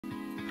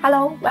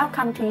Hello,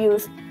 welcome to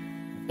use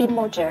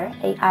Bitmoji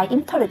AI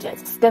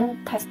Intelligent Skin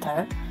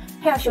Tester.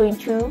 Here showing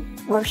two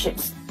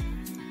versions.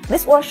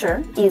 This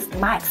version is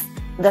max.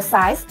 The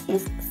size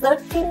is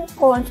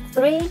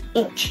 13.3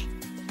 inch.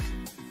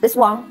 This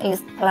one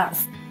is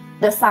plus.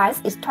 The size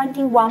is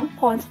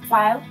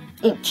 21.5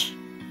 inch.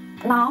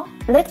 Now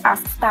let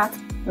us start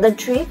the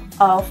trip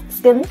of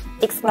skin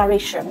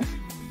exploration.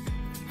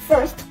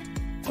 First,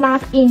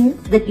 plug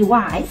in the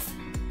device.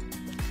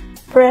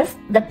 Press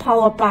the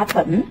power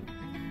button.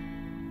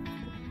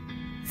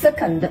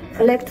 Second,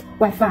 select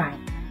Wi-Fi.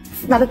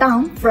 Slide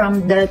down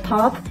from the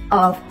top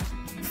of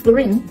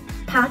screen.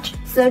 Touch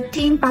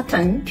 13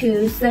 button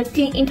to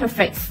 13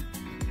 interface.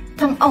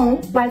 Turn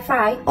on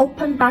Wi-Fi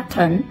open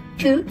button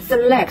to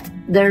select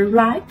the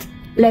right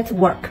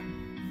network.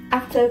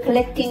 After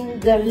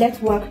connecting the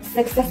network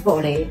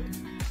successfully,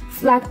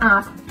 slide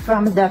up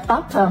from the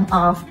bottom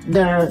of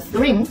the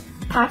screen.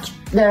 Touch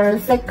the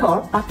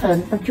circle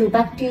button to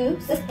back to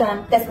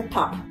system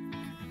desktop.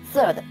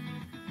 Third,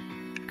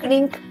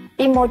 click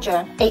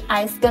Bitmoji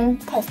AI Skin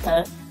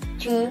Tester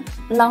to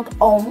log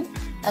on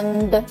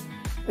and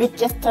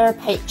register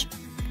page.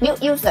 New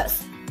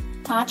users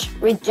touch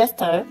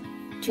register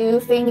to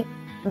fill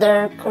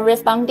the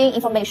corresponding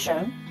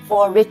information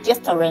for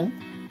registering.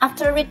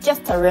 After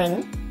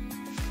registering,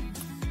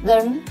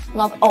 then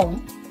log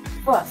on.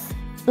 First,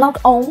 log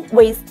on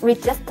with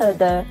register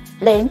the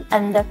name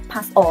and the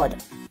password.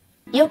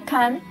 You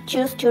can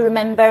choose to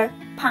remember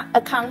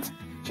account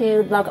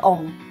to log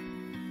on.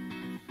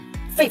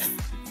 Fifth,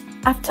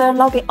 after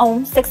logging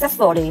on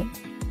successfully,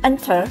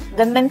 enter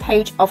the main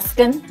page of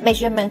skin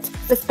measurement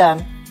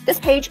system. This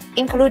page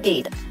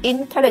included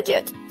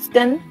intelligent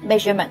skin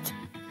measurement,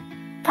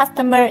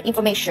 customer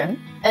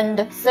information,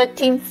 and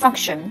setting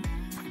function.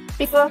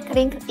 Before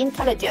clicking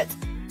intelligent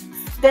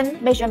skin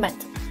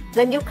measurement,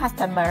 the new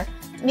customer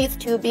needs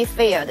to be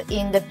filled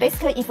in the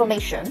basic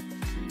information: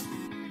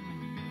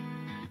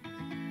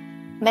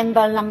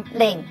 member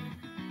name,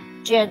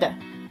 gender,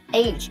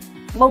 age,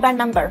 mobile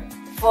number.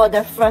 For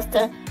the first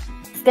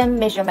skin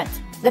measurement,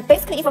 the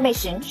basic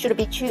information should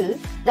be true.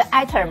 The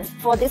items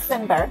for this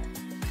member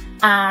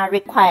are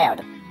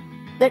required.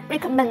 The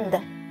recommend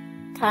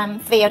can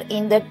fill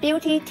in the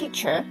beauty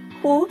teacher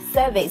who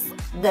serves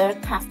the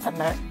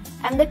customer,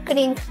 and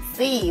click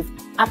Save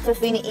after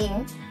filling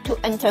in to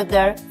enter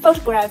the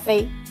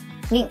photography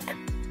link.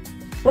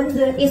 When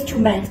the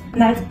instrument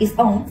light is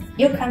on,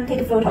 you can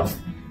take photos.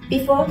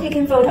 Before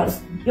taking photos,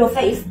 your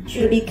face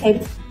should be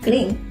kept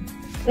clean.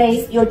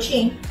 Place your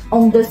chin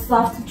on the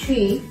soft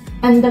tree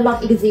and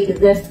not exceed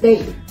the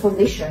stay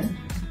position.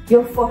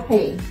 Your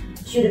forehead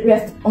should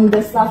rest on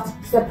the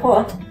soft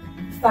support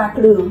far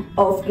glue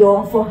of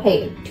your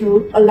forehead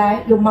to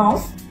align your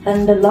mouth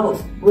and the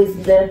nose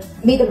with the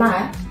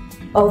midline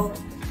of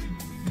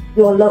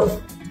your nose.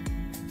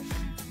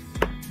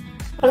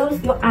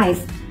 Close your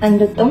eyes and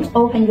don't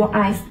open your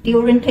eyes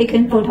during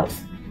taking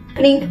photos.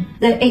 Click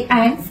the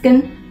AI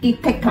skin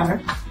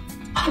detector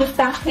to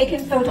start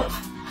taking photos.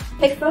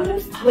 Take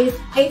photos with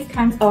 8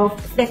 kinds of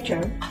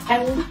texture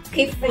and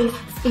keep face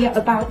still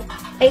about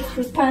 8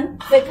 to 10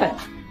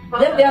 seconds.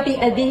 There will be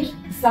a beep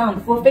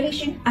sound for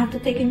finishing after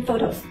taking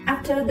photos.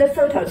 After the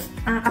photos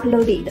are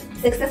uploaded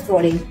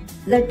successfully,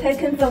 the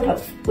taken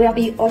photos will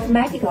be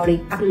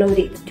automatically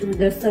uploaded to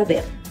the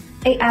server.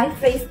 AI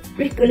face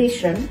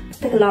recognition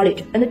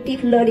technology and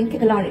deep learning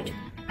technology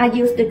are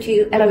used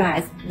to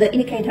analyze the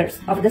indicators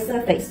of the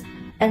surface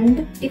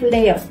and deep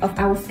layers of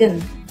our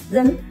skin.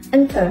 Then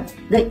enter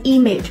the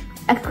image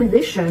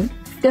acquisition,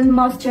 skin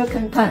moisture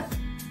content,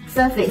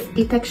 surface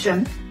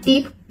detection,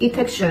 deep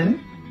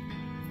detection,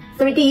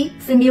 3D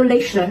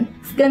simulation,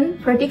 skin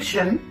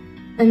prediction,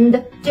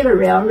 and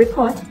general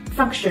report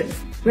functions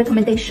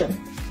recommendation.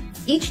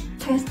 Each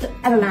test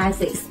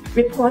analysis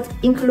report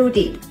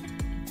included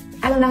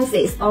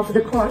analysis of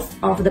the cause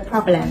of the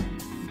problem,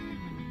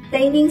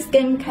 daily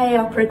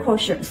skincare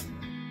precautions.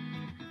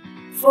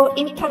 For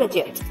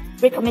intelligent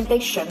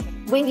recommendation,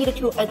 we need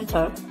to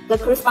enter the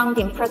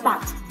corresponding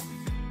product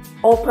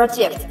or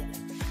project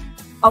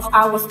of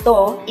our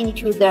store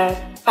into the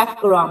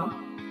background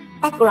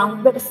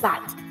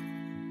website.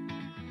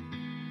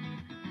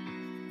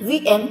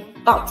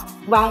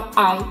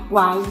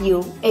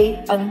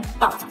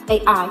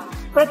 vn.yiyuan.ai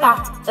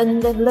product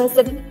and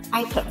lesson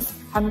items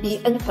can be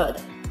entered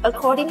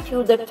according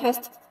to the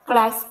test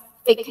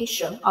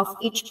classification of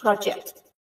each project.